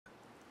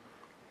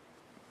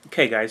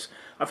Okay guys,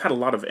 I've had a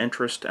lot of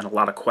interest and a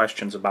lot of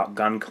questions about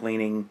gun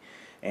cleaning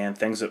and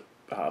things that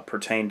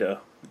pertain to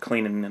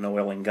cleaning and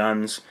oiling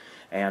guns,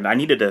 and I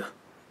needed to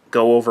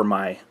go over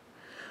my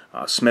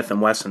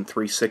Smith&Wesson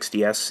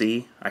 360 SC.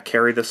 I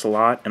carry this a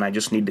lot and I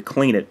just need to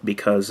clean it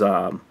because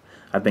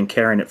I've been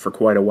carrying it for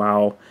quite a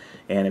while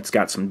and it's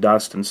got some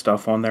dust and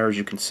stuff on there, as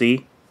you can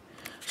see.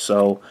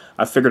 So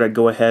I figured I'd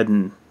go ahead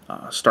and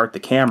start the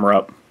camera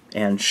up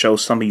and show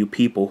some of you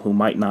people who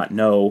might not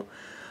know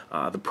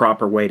the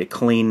proper way to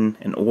clean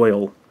and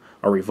oil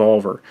a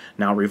revolver.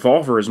 Now, a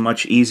revolver is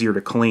much easier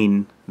to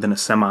clean than a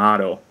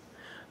semi-auto.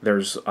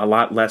 There's a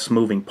lot less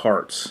moving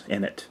parts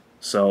in it,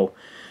 so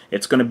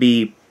it's going to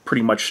be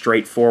pretty much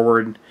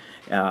straightforward,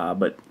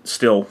 but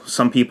still,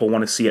 some people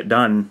want to see it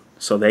done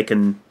so they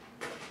can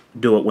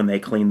do it when they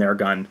clean their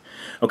gun.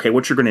 Okay,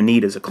 what you're going to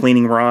need is a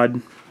cleaning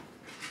rod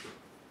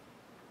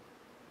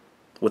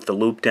with the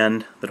looped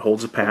end that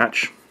holds a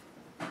patch.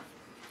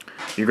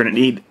 You're going to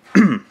need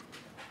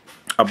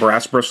a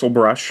brass bristle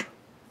brush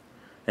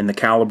in the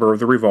caliber of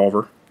the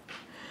revolver,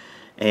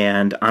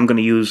 and I'm going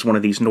to use one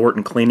of these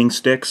Norton cleaning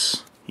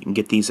sticks. You can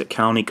get these at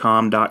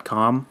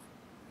countycom.com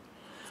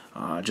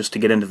just to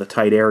get into the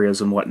tight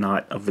areas and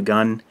whatnot of the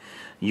gun.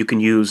 You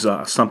can use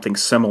something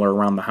similar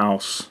around the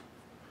house,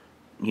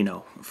 you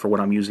know, for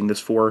what I'm using this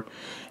for,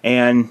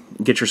 and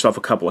get yourself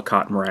a couple of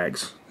cotton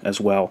rags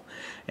as well.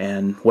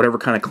 And whatever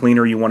kind of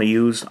cleaner you want to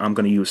use, I'm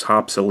going to use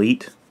Hops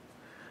Elite.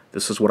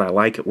 This is what I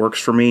like. It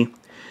works for me.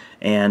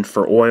 And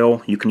for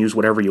oil, you can use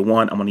whatever you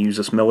want. I'm going to use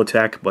this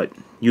Militech, but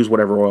use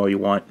whatever oil you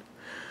want.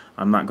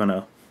 I'm not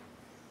gonna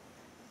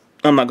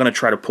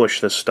try to push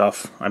this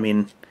stuff. I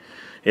mean,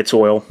 it's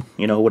oil.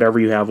 You know,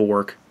 whatever you have will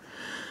work.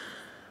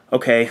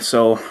 Okay,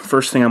 so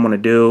first thing I'm going to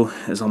do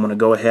is I'm going to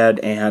go ahead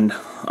and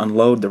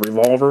unload the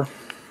revolver.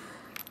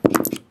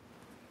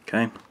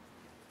 Okay.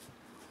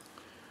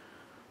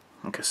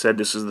 Like I said,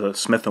 this is the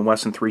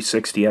Smith&Wesson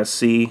 360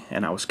 SC,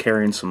 and I was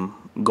carrying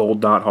some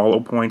gold dot hollow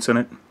points in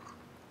it.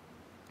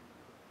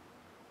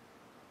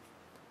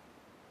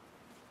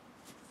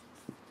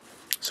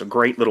 It's a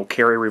great little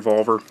carry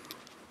revolver.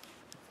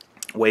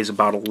 Weighs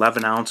about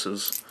 11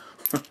 ounces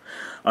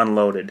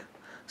unloaded.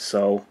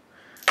 So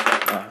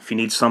if you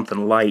need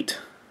something light,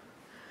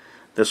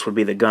 this would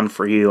be the gun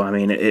for you. I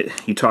mean,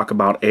 you talk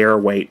about air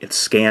weight,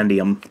 it's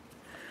scandium.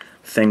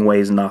 Thing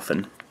weighs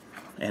nothing.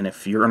 And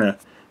if you're gonna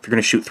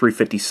shoot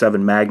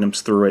 357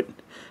 magnums through it,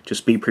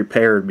 just be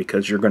prepared,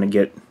 because you're gonna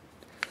get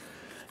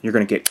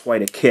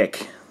quite a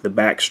kick. The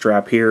back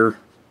strap here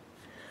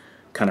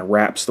kind of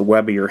wraps the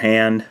web of your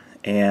hand,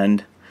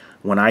 and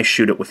when I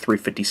shoot it with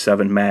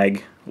 357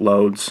 mag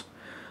loads,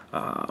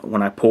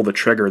 when I pull the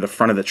trigger, the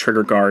front of the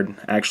trigger guard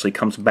actually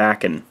comes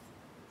back and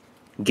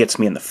gets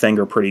me in the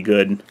finger pretty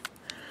good.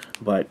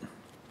 But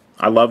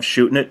I love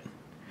shooting it,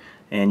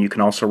 and you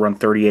can also run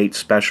 38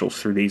 specials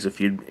through these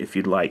if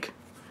you'd like.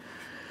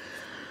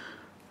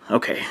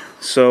 Okay,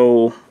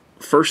 so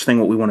first thing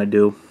what we want to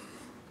do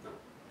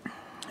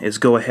is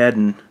go ahead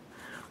and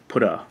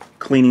put a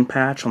cleaning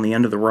patch on the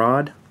end of the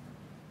rod.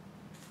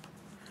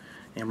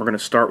 And we're going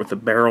to start with the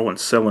barrel and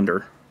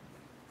cylinder,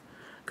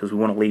 because we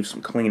want to leave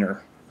some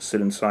cleaner sit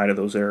inside of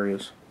those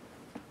areas.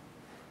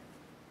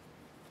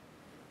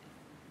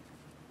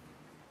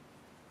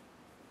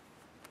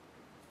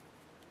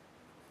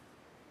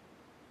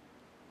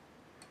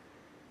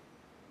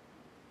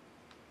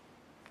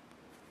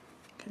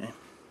 Okay.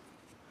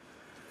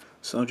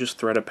 So just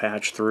thread a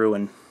patch through,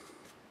 and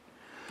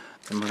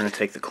then we're going to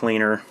take the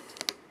cleaner,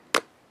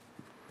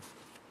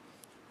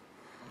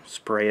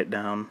 spray it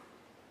down.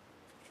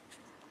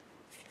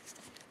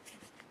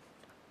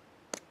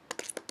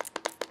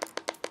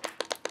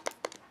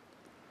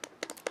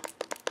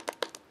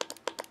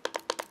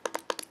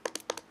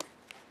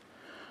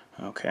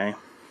 Okay.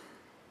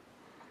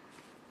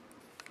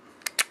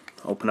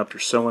 Open up your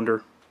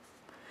cylinder.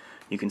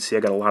 You can see I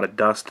got a lot of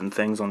dust and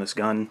things on this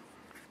gun.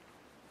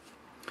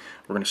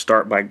 We're going to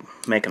start by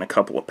making a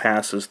couple of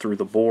passes through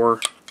the bore.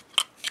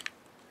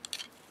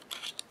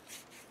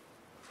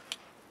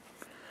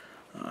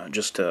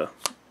 Just to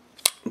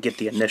get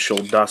the initial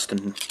dust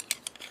and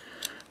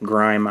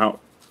grime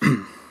out.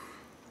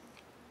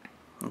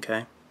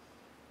 Okay.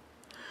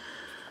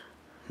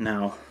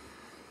 Now,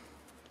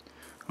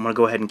 I'm going to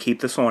go ahead and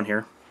keep this on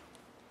here.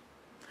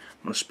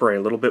 I'm going to spray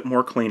a little bit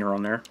more cleaner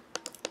on there.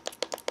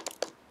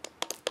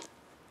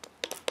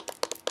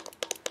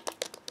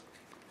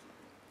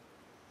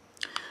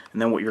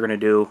 And then what you're going to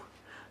do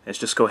is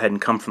just go ahead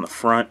and come from the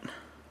front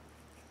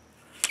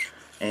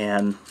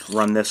and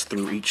run this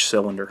through each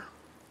cylinder.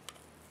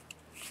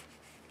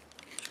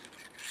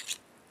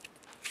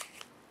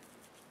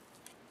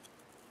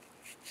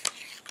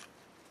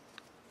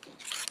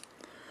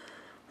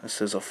 This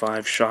is a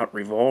 5-shot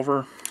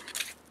revolver.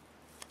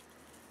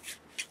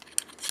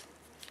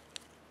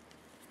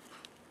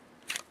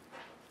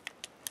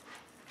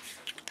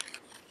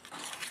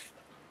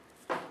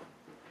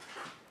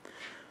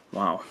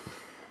 Wow.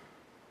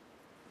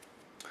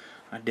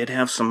 I did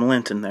have some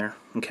lint in there.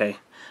 Okay,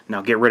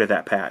 now get rid of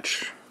that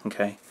patch.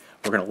 Okay,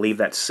 we're going to leave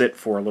that sit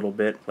for a little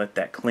bit, let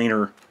that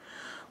cleaner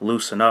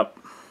loosen up,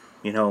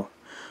 you know,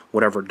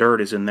 whatever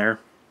dirt is in there.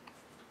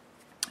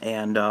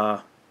 And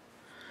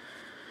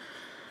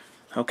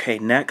okay,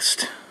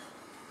 next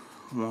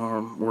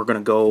we're going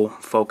to go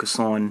focus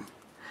on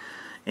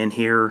in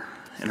here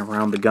and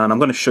around the gun. I'm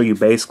going to show you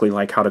basically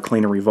like how to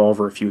clean a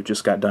revolver if you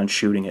just got done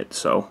shooting it.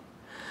 So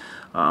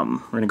we're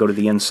going to go to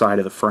the inside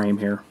of the frame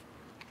here.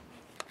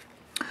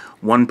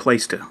 One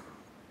place to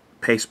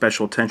pay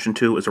special attention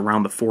to is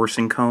around the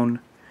forcing cone.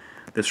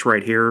 This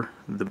right here,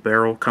 the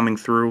barrel coming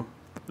through,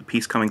 the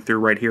piece coming through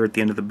right here at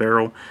the end of the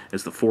barrel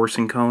is the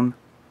forcing cone.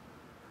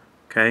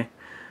 Okay,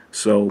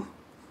 so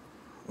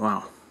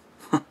wow,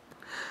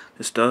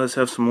 this does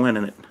have some lint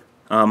in it.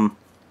 So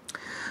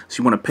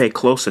you want to pay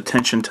close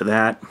attention to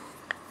that,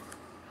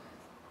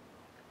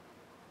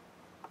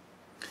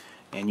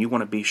 and you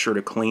want to be sure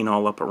to clean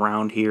all up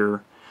around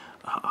here.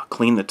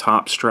 Clean the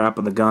top strap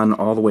of the gun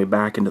all the way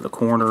back into the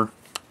corner.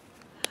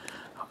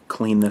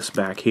 Clean this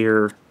back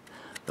here,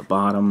 the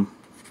bottom,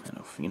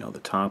 and, you know, the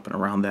top and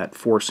around that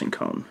forcing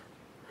cone.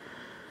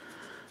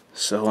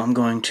 So I'm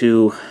going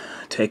to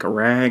take a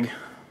rag,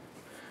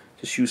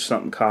 just use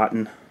something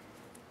cotton,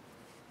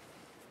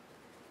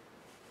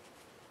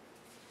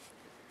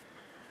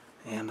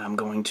 and I'm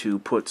going to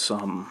put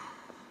some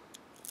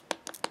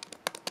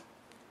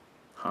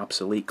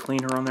Hops Elite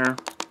cleaner on there.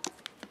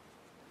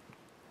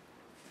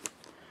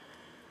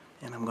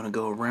 And I'm going to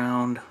go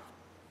around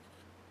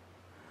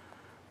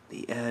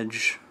the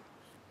edge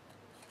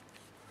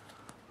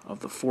of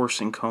the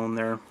forcing cone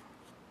there.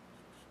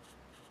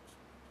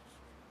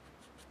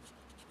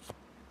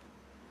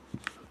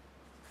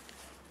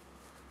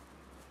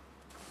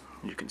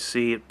 You can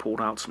see it pulled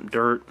out some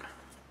dirt.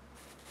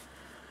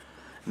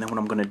 And then what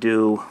I'm going to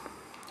do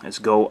is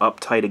go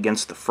up tight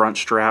against the front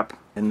strap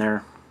in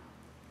there.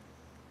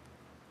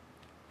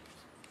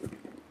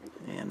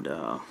 And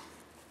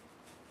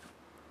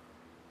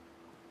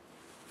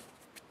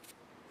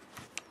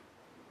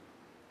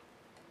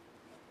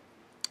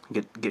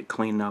get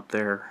clean up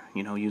there,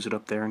 you know, use it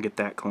up there and get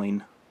that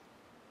clean.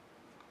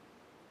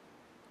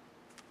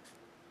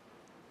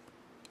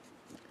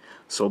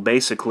 So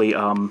basically,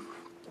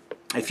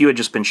 if you had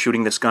just been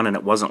shooting this gun and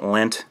it wasn't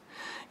lint,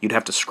 you'd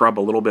have to scrub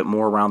a little bit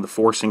more around the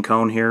forcing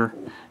cone here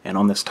and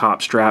on this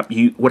top strap.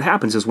 What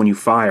happens is when you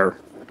fire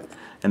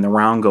and the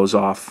round goes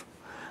off,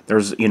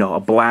 there's, you know, a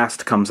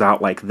blast comes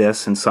out like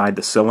this inside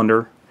the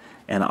cylinder,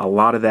 and a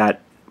lot of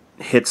that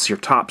hits your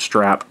top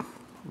strap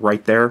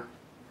right there,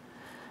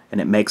 and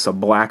it makes a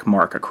black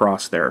mark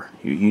across there.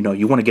 You know,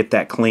 you want to get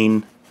that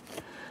clean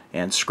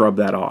and scrub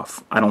that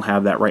off. I don't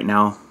have that right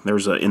now.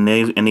 There's in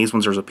these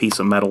ones there's a piece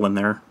of metal in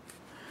there.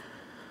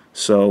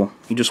 So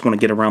you just want to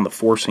get around the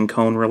forcing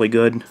cone really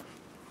good.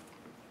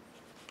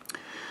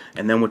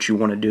 And then what you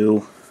want to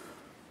do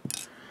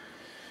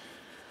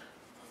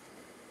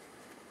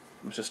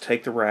is just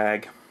take the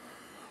rag,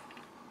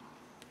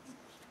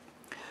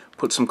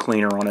 put some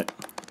cleaner on it.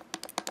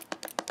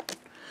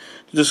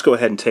 Just go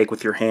ahead and take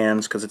with your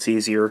hands because it's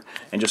easier,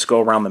 and just go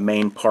around the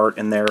main part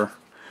in there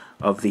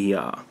of the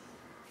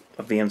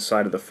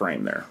inside of the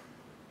frame there.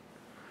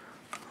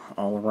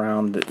 All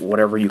around,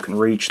 whatever you can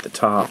reach, the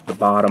top, the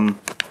bottom,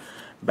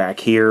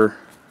 back here,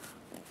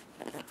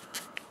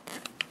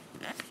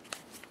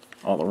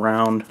 all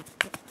around.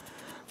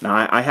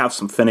 Now I have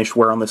some finish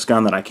wear on this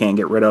gun that I can't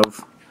get rid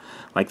of.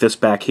 Like this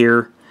back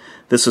here,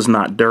 this is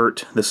not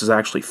dirt, this is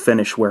actually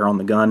finish wear on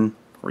the gun,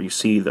 where you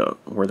see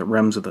where the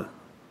rims of the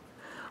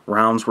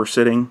rounds were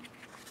sitting.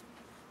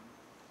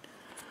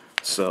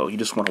 So you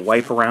just want to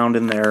wipe around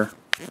in there.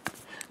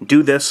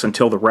 Do this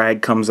until the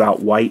rag comes out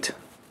white.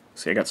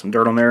 See, I got some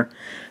dirt on there,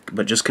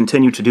 but just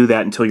continue to do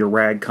that until your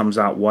rag comes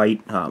out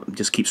white.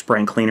 Just keep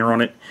spraying cleaner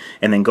on it,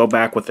 and then go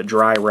back with the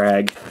dry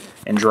rag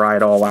and dry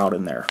it all out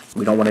in there.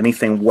 We don't want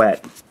anything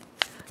wet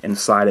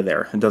inside of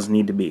there. It doesn't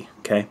need to be,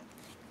 okay?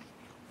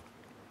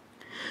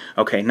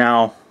 Okay,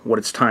 now what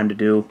it's time to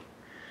do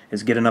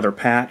is get another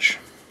patch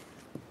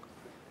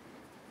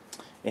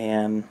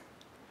and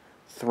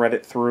thread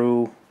it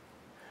through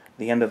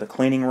the end of the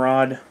cleaning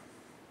rod,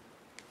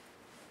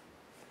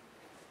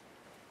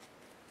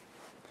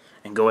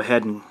 and go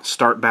ahead and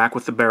start back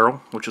with the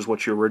barrel, which is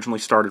what you originally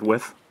started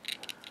with.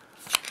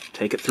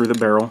 Take it through the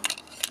barrel.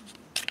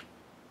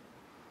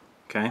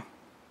 Okay.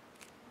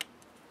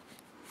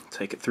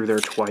 Take it through there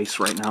twice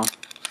right now.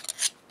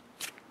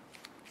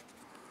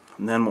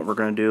 And then what we're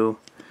going to do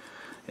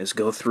is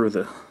go through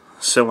the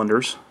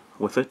cylinders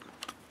with it.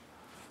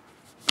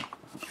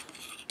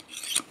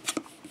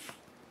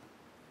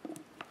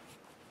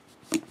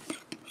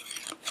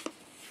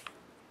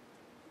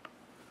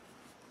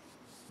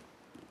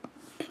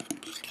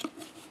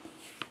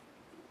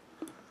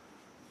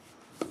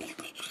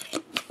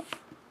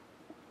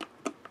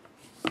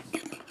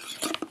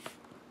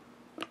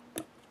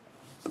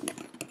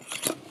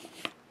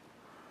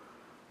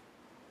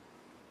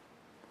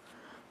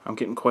 I'm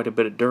getting quite a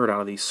bit of dirt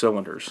out of these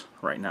cylinders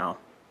right now.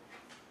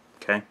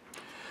 Okay.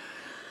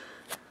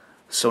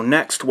 So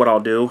next what I'll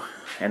do,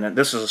 and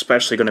this is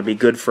especially going to be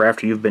good for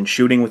after you've been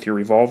shooting with your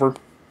revolver,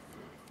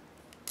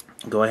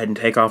 go ahead and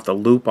take off the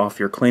loop off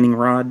your cleaning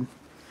rod,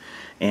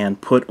 and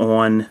put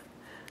on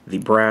the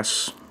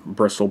brass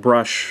bristle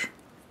brush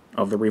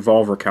of the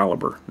revolver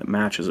caliber that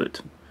matches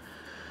it.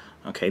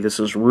 Okay, this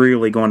is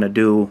really going to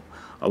do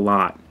a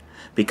lot,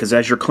 because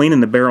as you're cleaning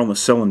the barrel and the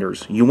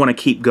cylinders, you want to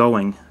keep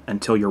going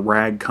until your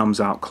rag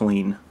comes out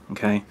clean.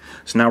 Okay,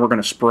 so now we're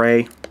going to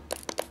spray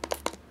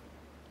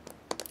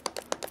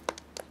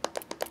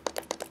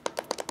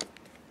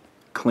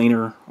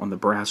cleaner on the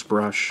brass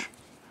brush,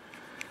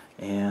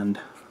 and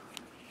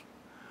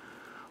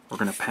we're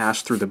going to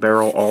pass through the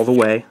barrel all the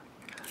way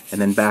and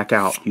then back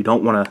out. You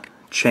don't want to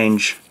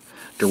change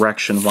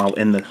direction while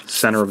in the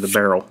center of the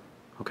barrel.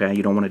 Okay,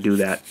 you don't want to do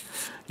that.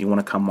 You want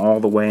to come all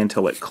the way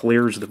until it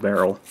clears the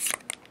barrel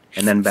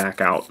and then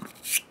back out.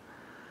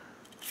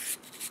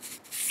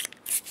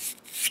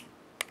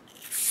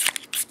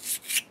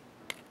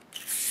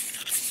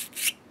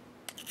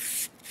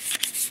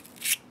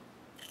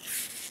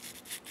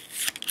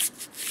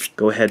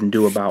 Go ahead and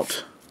do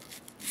about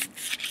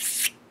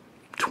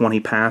 20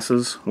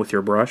 passes with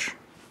your brush.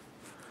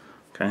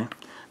 Okay,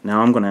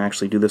 now I'm going to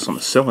actually do this on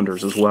the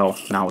cylinders as well.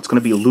 Now it's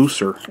going to be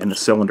looser in the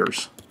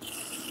cylinders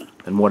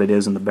than what it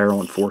is in the barrel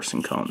and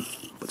forcing cone,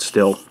 but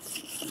still,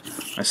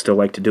 I still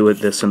like to do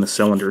this in the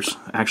cylinders.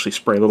 Actually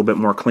spray a little bit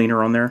more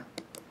cleaner on there.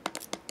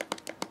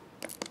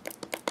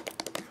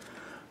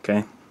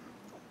 Okay,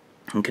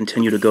 and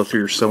continue to go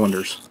through your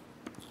cylinders.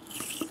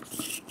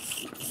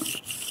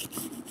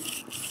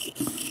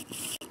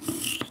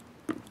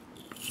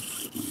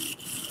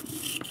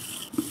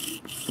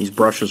 These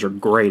brushes are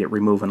great at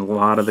removing a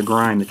lot of the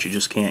grime that you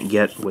just can't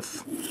get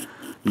with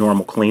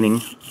normal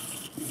cleaning.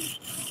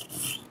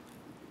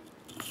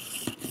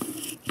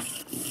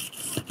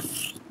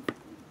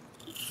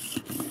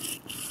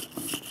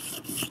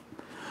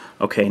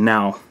 Okay,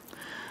 now,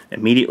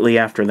 immediately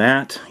after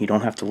that, you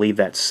don't have to leave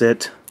that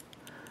sit.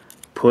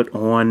 Put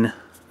on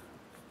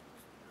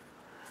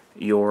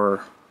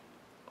your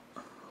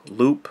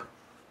loop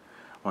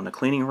on the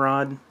cleaning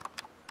rod,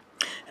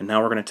 and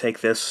now we're going to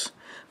take this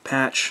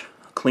patch,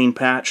 clean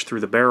patch, through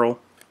the barrel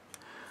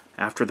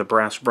after the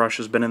brass brush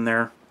has been in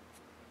there.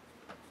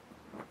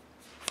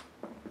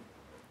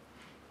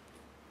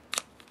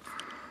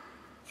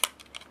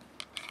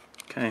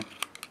 Okay.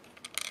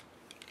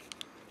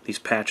 These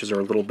patches are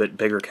a little bit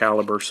bigger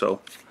caliber, so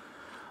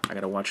I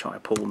gotta watch how I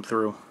pull them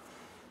through.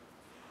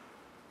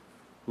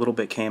 A little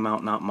bit came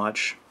out, not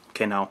much.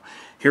 Okay, now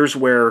here's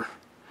where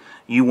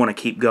you want to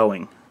keep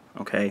going.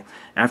 Okay,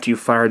 after you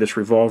fire this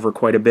revolver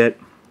quite a bit,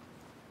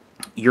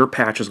 your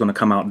patch is going to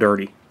come out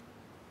dirty.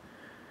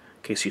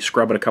 Okay, so you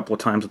scrub it a couple of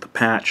times with the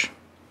patch.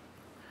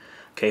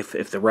 Okay,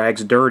 if the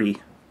rag's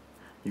dirty,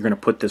 you're going to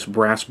put this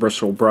brass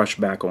bristle brush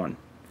back on.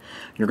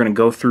 You're going to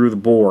go through the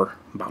bore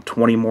about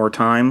 20 more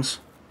times,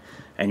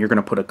 and you're going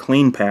to put a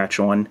clean patch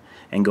on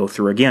and go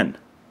through again.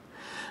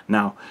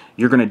 Now,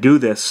 you're going to do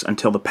this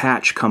until the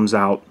patch comes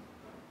out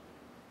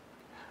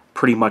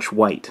pretty much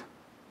white.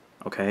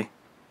 Okay?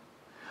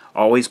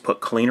 Always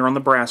put cleaner on the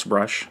brass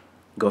brush,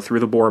 go through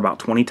the bore about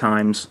 20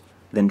 times,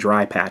 then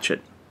dry patch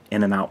it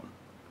in and out.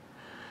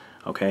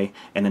 Okay?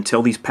 And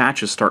until these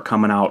patches start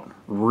coming out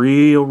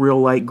real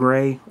light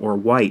gray or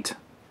white,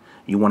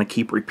 you want to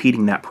keep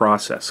repeating that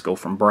process. Go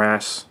from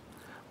brass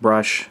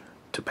brush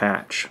to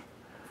patch.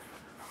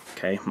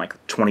 Okay,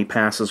 like 20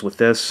 passes with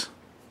this.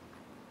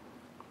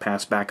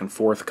 Pass back and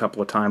forth a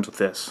couple of times with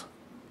this.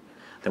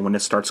 Then when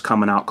this starts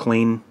coming out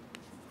clean,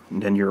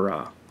 then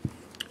your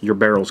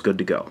barrel's good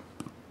to go.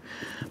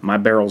 My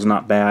barrel's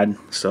not bad,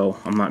 so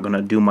I'm not going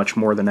to do much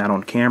more than that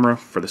on camera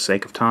for the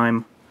sake of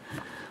time.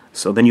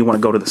 So then you want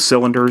to go to the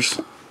cylinders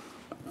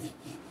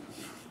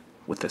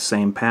with the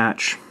same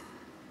patch.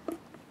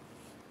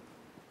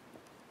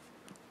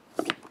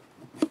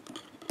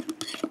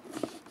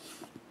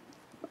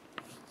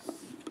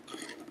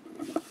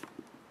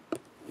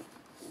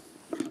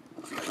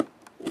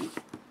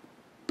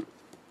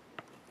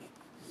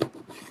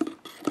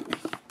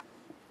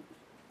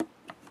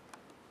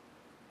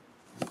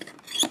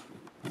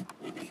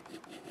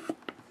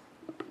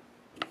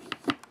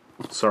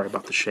 Sorry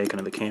about the shaking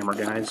of the camera,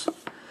 guys.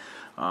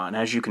 And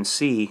as you can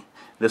see,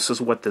 this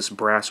is what this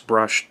brass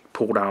brush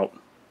pulled out,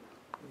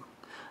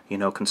 you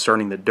know,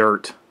 concerning the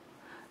dirt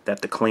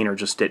that the cleaner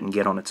just didn't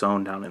get on its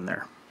own down in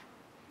there.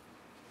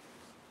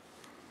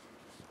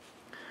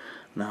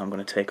 Now I'm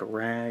going to take a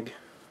rag.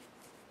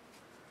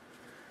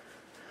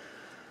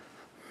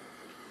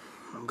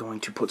 I'm going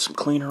to put some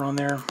cleaner on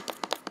there.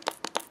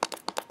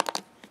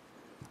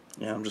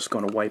 Yeah, I'm just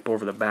going to wipe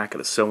over the back of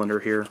the cylinder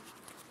here,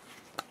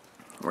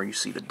 where you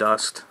see the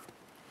dust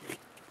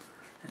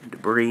and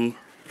debris.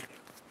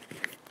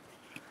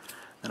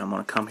 Then I'm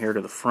going to come here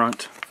to the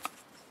front,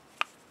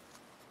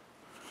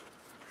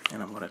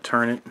 and I'm going to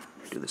turn it,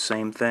 do the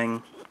same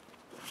thing.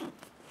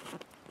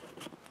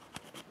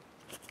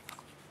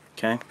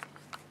 Okay.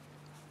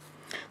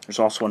 There's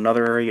also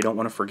another area you don't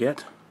want to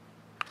forget.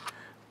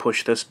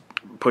 Push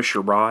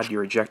your rod,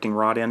 your ejecting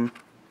rod in,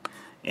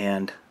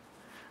 and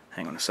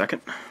hang on a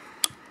second.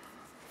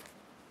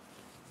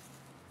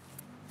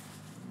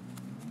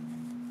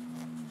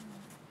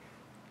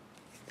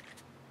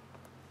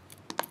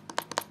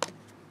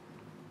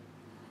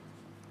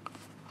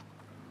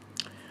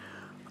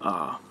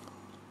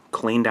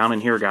 clean down in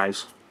here,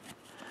 guys.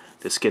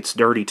 This gets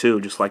dirty too,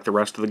 just like the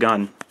rest of the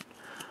gun.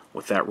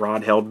 With that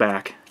rod held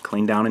back,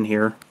 clean down in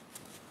here.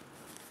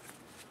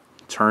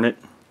 Turn it,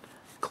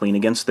 clean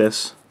against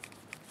this.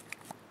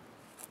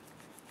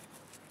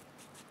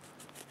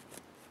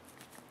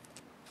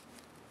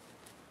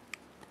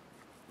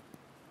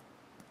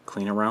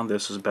 Clean around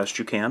this as best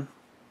you can.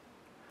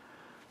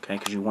 Okay,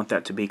 because you want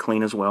that to be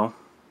clean as well.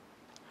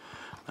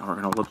 Now we're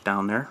going to look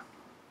down there.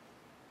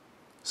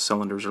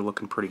 Cylinders are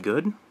looking pretty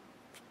good.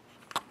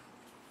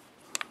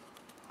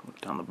 Look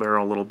down the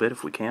barrel a little bit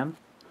if we can.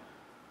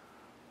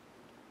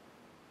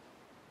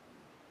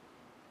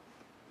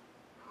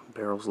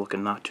 Barrel's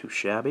looking not too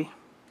shabby.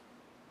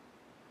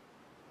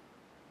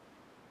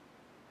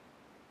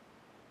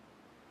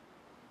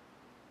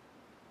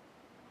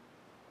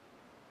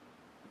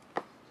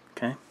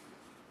 Okay.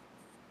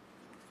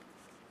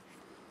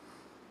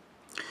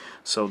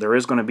 So there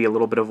is going to be a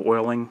little bit of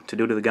oiling to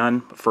do to the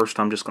gun, but first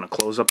I'm just going to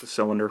close up the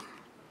cylinder,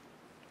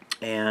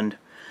 and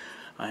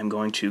I'm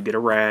going to get a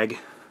rag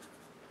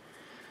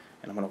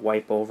and I'm going to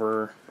wipe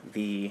over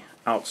the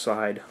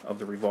outside of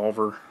the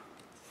revolver.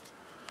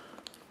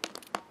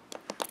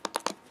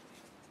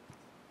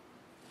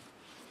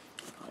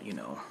 You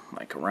know,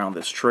 like around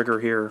this trigger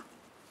here.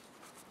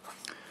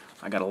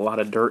 I got a lot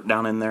of dirt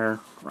down in there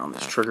around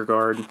this trigger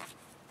guard.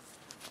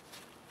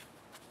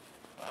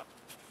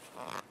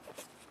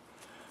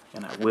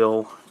 And I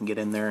will get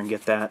in there and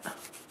get that.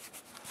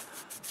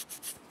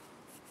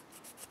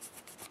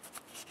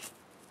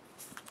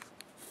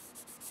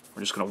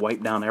 We're just going to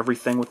wipe down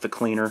everything with the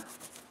cleaner.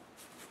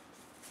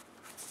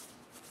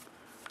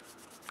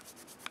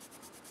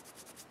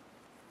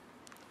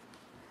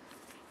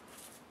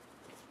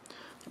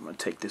 I'm going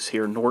to take this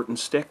here Norton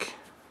stick,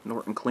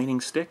 Norton cleaning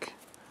stick.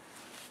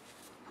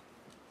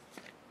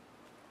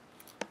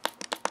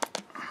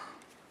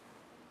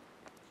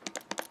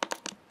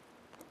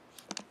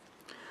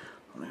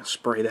 I'm going to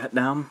spray that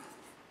down,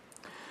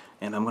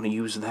 and I'm going to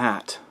use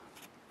that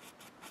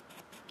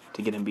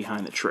to get in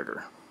behind the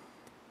trigger.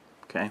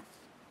 Okay.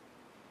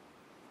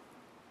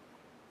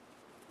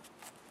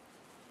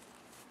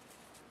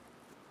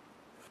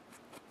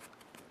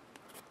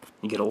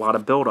 You get a lot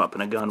of buildup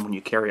in a gun when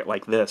you carry it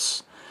like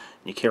this.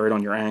 You carry it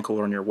on your ankle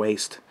or on your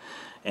waist,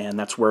 and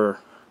that's where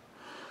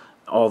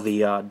all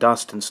the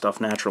dust and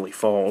stuff naturally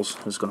falls.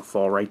 It's going to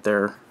fall right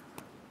there.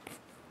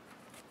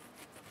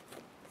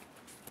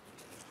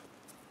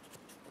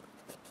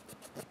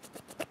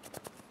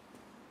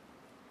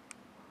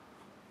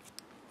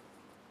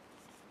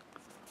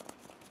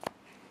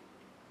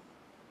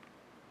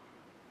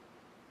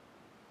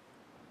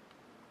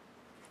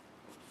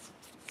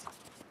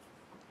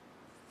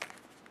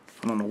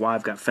 I don't know why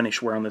I've got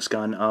finish wear on this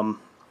gun.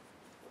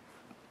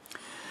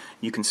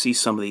 You can see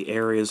some of the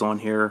areas on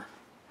here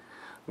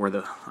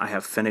where I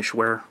have finish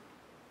wear.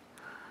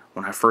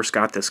 When I first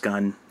got this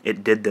gun,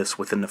 it did this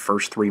within the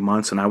first 3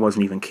 months, and I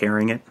wasn't even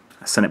carrying it.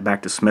 I sent it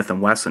back to Smith &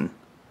 Wesson,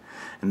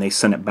 and they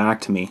sent it back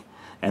to me.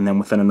 And then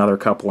within another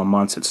couple of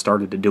months, it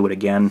started to do it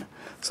again.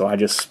 So I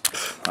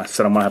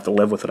said I'm gonna have to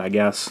live with it, I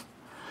guess.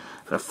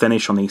 The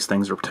finish on these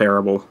things are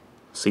terrible.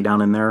 See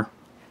down in there?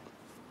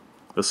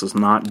 This is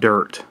not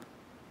dirt.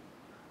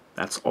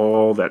 That's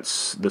all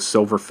that's the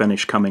silver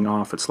finish coming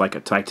off. It's like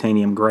a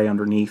titanium gray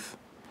underneath.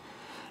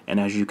 And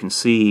as you can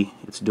see,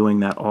 it's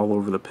doing that all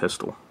over the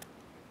pistol.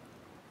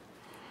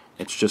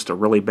 It's just a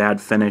really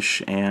bad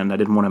finish, and I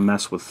didn't want to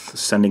mess with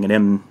sending it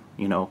in,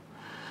 you know,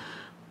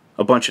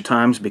 a bunch of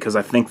times, because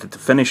I think that the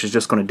finish is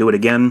just going to do it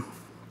again.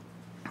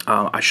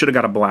 I should have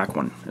got a black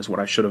one, is what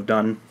I should have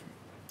done.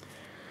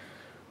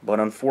 But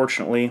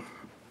unfortunately,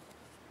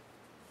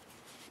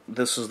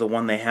 this is the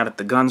one they had at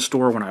the gun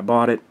store when I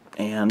bought it,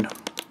 and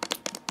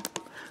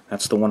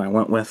that's the one I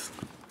went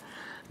with.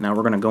 Now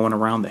we're going to go in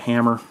around the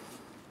hammer.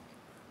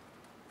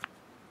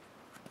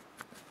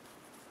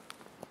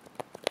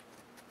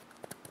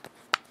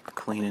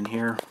 Clean in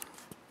here.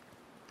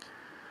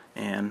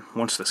 And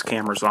once this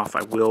camera's off,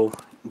 I will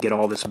get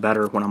all this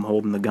better when I'm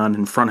holding the gun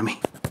in front of me.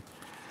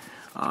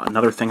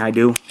 Another thing I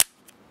do,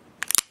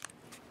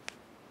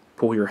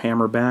 pull your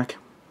hammer back.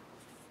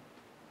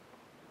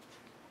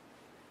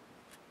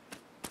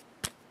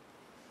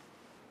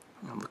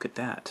 Oh, look at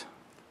that.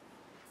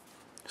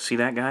 See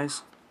that,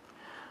 guys?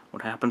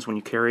 What happens when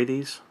you carry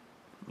these?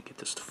 Let me get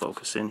this to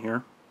focus in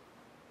here.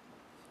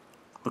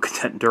 Look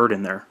at that dirt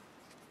in there.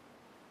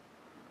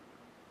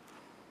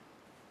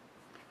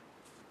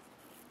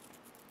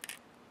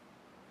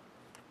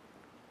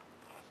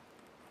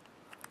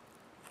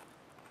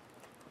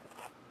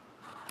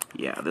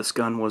 Yeah, this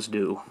gun was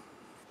due.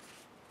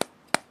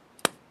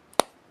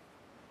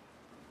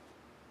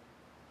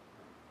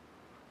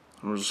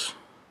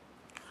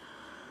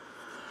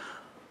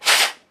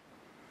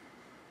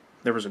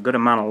 There was a good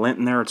amount of lint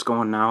in there. It's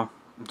going now,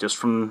 just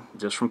from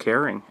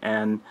carrying.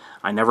 And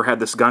I never had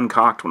this gun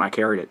cocked when I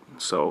carried it.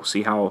 So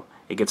see how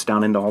it gets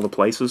down into all the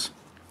places?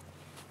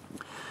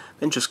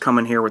 Then just come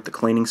in here with the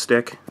cleaning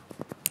stick.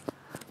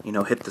 You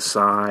know, hit the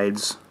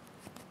sides,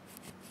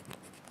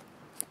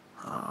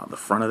 the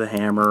front of the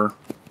hammer.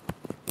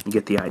 You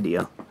get the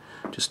idea.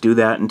 Just do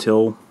that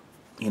until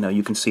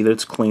you can see that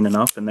it's clean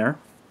enough in there.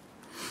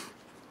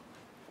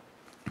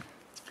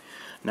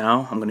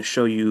 Now I'm going to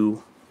show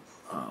you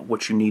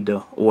what you need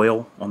to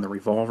oil on the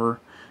revolver.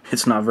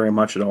 It's not very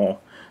much at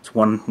all. It's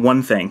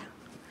one thing.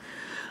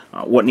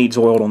 What needs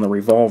oiled on the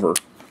revolver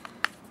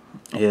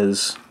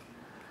is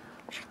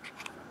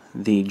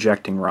the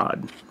ejecting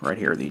rod right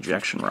here, the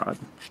ejection rod.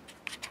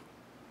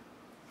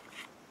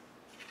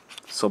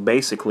 So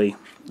basically,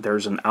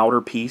 there's an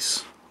outer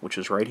piece, which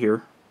is right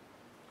here,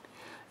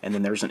 and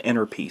then there's an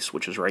inner piece,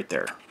 which is right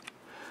there.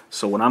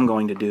 So what I'm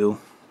going to do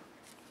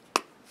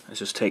is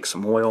just take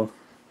some oil,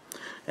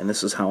 and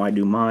this is how I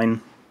do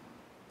mine.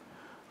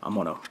 I'm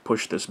going to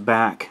push this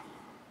back.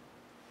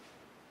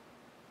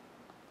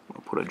 I'm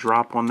going to put a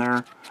drop on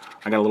there.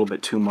 I got a little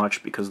bit too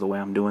much because of the way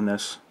I'm doing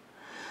this.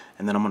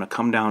 And then I'm going to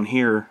come down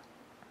here.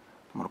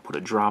 I'm going to put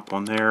a drop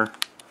on there,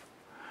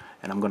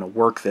 and I'm going to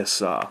work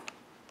this. I'm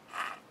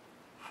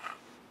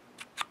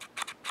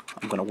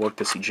going to work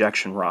this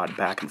ejection rod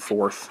back and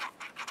forth.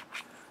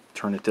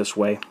 Turn it this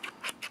way.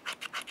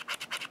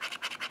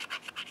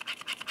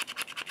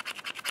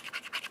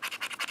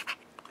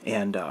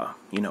 And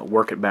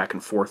work it back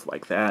and forth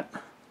like that.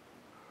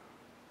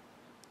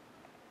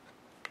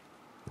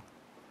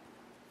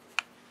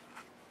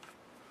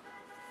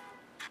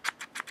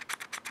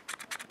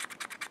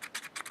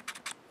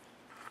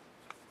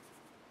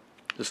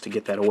 Just to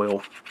get that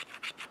oil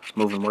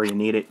moving where you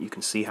need it. You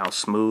can see how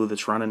smooth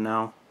it's running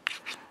now.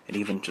 It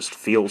even just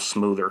feels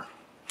smoother.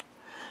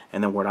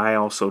 And then what I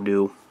also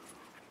do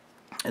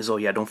is, oh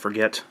yeah, don't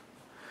forget,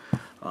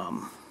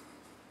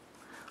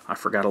 I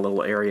forgot a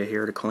little area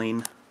here to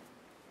clean.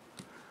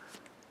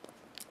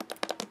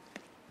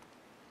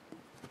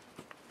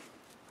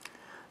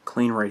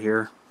 Clean right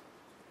here.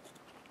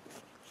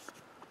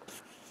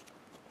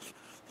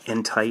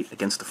 In tight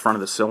against the front of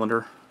the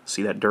cylinder.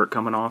 See that dirt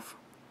coming off?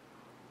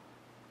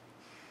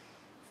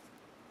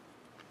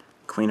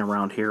 Clean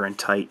around here and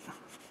tight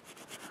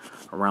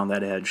around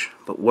that edge.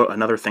 But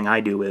another thing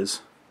I do is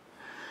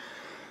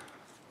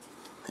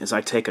I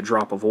take a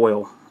drop of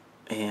oil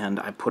and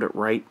I put it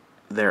right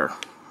there.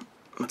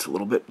 That's a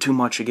little bit too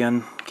much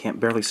again. Can't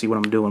barely see what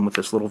I'm doing with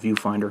this little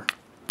viewfinder.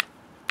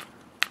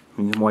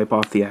 You can wipe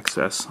off the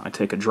excess. I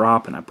take a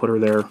drop and I put her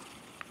there.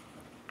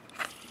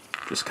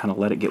 Just kind of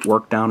let it get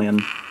worked down in.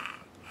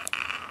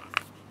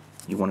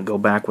 You want to go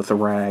back with a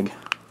rag.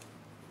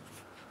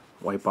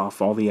 Wipe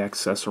off all the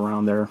excess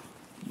around there.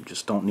 You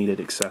just don't need it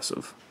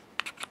excessive.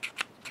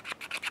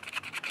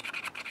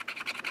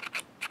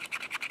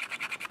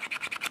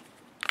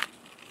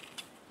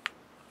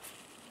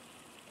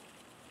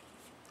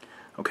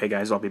 Okay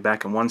guys, I'll be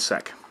back in one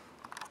sec.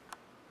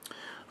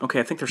 Okay,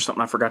 I think there's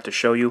something I forgot to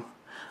show you.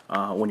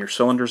 When your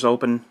cylinder's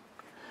open,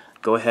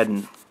 go ahead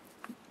and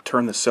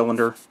turn the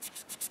cylinder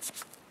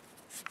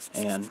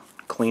and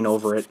clean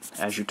over it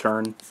as you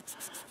turn.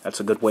 That's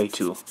a good way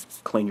to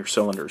clean your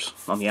cylinders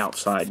on the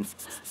outside.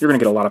 You're going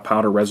to get a lot of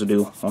powder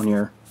residue on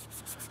here.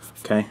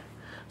 Okay,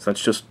 so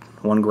that's just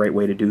one great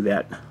way to do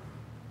that.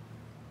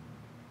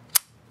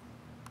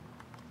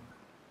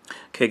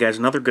 Okay guys,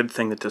 another good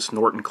thing that this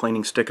Norton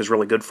cleaning stick is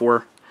really good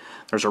for,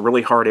 there's a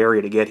really hard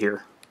area to get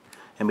here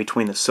in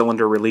between the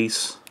cylinder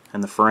release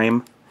and the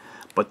frame,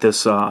 but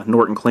this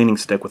Norton cleaning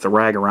stick with a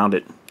rag around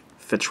it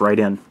fits right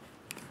in,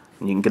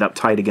 and you can get up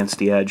tight against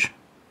the edge.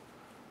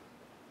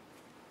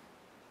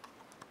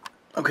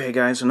 Okay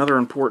guys, another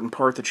important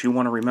part that you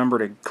want to remember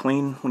to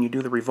clean when you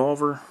do the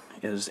revolver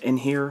is in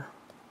here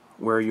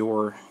where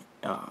your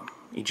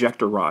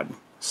ejector rod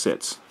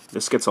sits.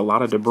 This gets a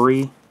lot of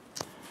debris,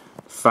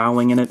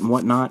 fouling in it and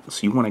whatnot,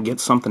 so you want to get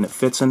something that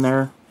fits in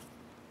there,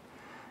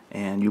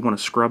 and you want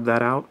to scrub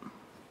that out.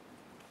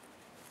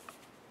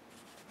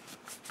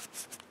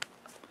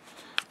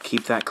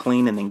 Keep that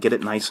clean and then get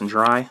it nice and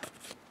dry.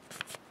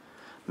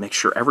 Make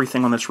sure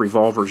everything on this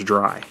revolver is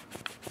dry.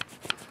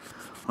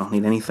 I don't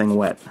need anything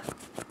wet.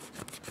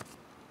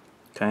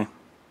 Okay.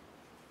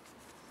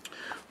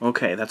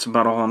 Okay, that's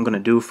about all I'm going to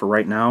do for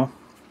right now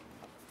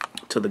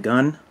to the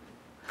gun.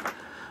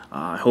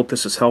 I hope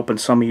this is helping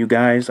some of you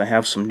guys. I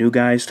have some new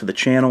guys to the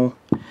channel,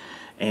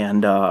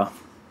 and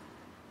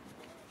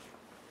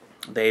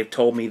they've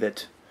told me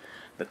that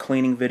the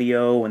cleaning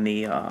video and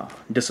the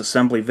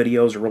disassembly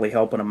videos are really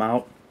helping them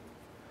out.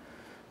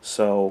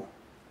 So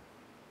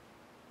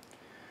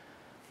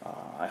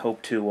I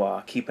hope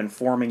to keep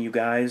informing you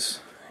guys.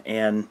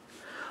 And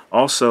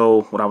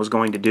also, what I was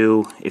going to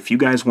do, if you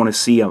guys want to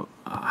see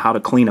how to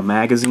clean a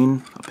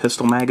magazine, a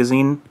pistol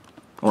magazine,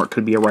 or it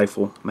could be a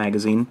rifle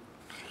magazine,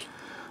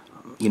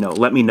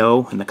 let me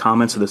know in the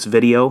comments of this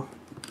video,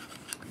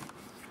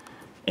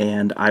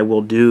 and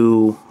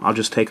I'll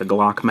just take a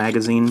Glock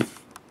magazine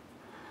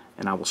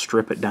and I will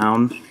strip it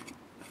down,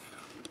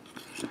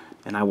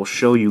 and I will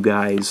show you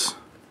guys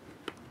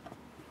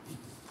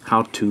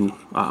how to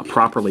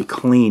properly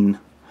clean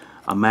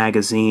a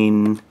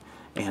magazine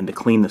and to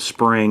clean the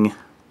spring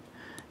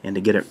and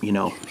to get it,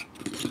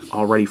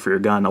 all ready for your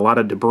gun. A lot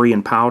of debris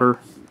and powder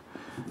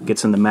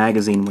gets in the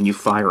magazine when you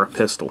fire a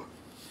pistol.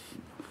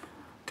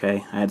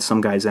 Okay, I had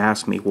some guys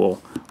ask me, well,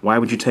 why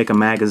would you take a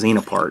magazine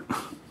apart?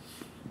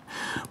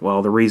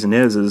 Well, the reason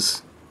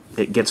is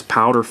it gets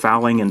powder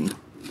fouling and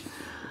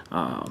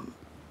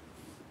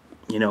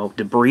you know,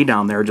 debris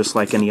down there just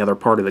like any other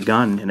part of the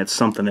gun, and it's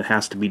something that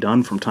has to be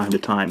done from time to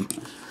time.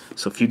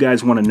 So if you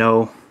guys want to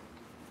know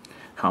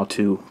how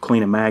to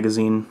clean a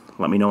magazine,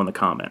 let me know in the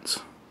comments.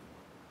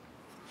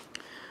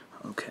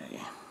 Okay.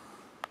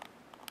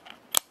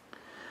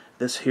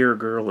 This here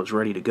girl is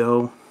ready to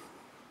go.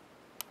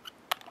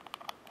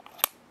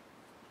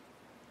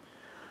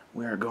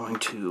 We are going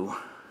to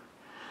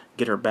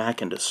get her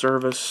back into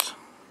service.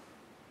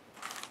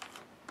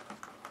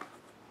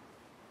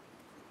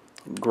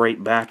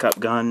 Great backup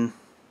gun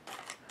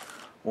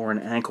or an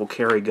ankle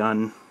carry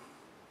gun.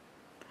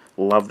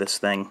 Love this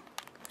thing.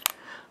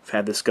 I've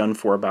had this gun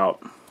for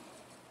about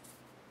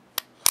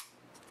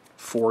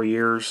 4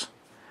 years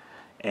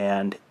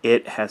and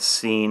it has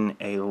seen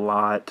a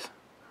lot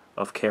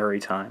of carry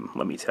time,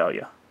 let me tell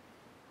you.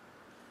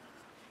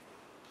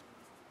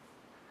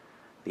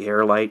 The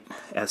Airlight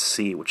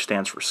SC, which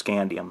stands for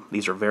scandium.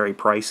 These are very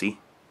pricey.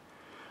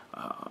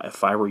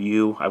 If I were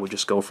you, I would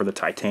just go for the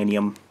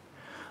titanium.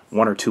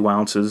 1 or 2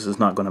 ounces is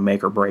not going to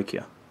make or break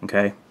you.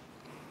 Okay,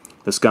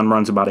 this gun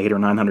runs about $800 or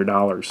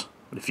 $900.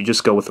 But if you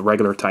just go with the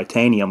regular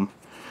titanium,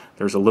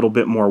 there's a little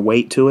bit more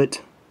weight to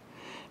it,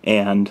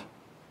 and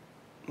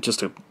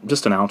just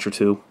an ounce or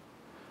two.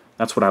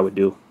 That's what I would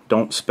do.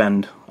 Don't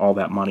spend all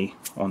that money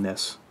on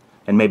this,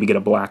 and maybe get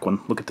a black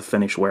one. Look at the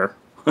finish wear.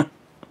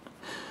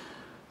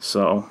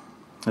 So,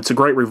 it's a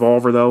great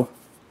revolver though.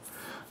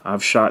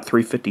 I've shot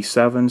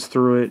 357s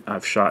through it.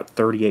 I've shot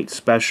 38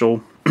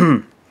 special,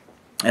 and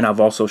I've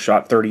also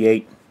shot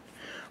 38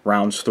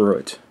 rounds through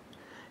it.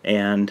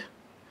 And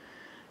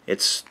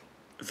it's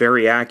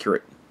very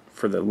accurate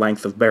for the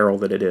length of barrel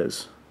that it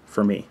is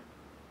for me.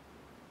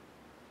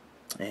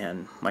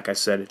 And like I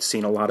said, it's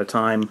seen a lot of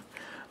time.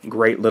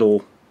 Great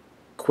little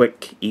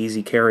quick,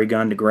 easy carry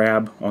gun to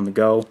grab on the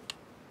go.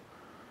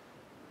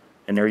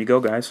 And there you go,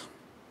 guys.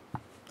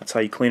 That's how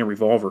you clean a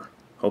revolver.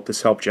 Hope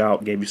this helped you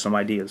out, gave you some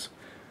ideas.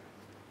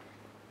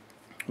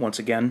 Once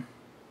again,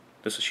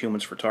 this is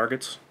Humans for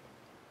Targets,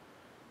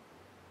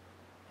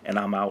 and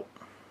I'm out.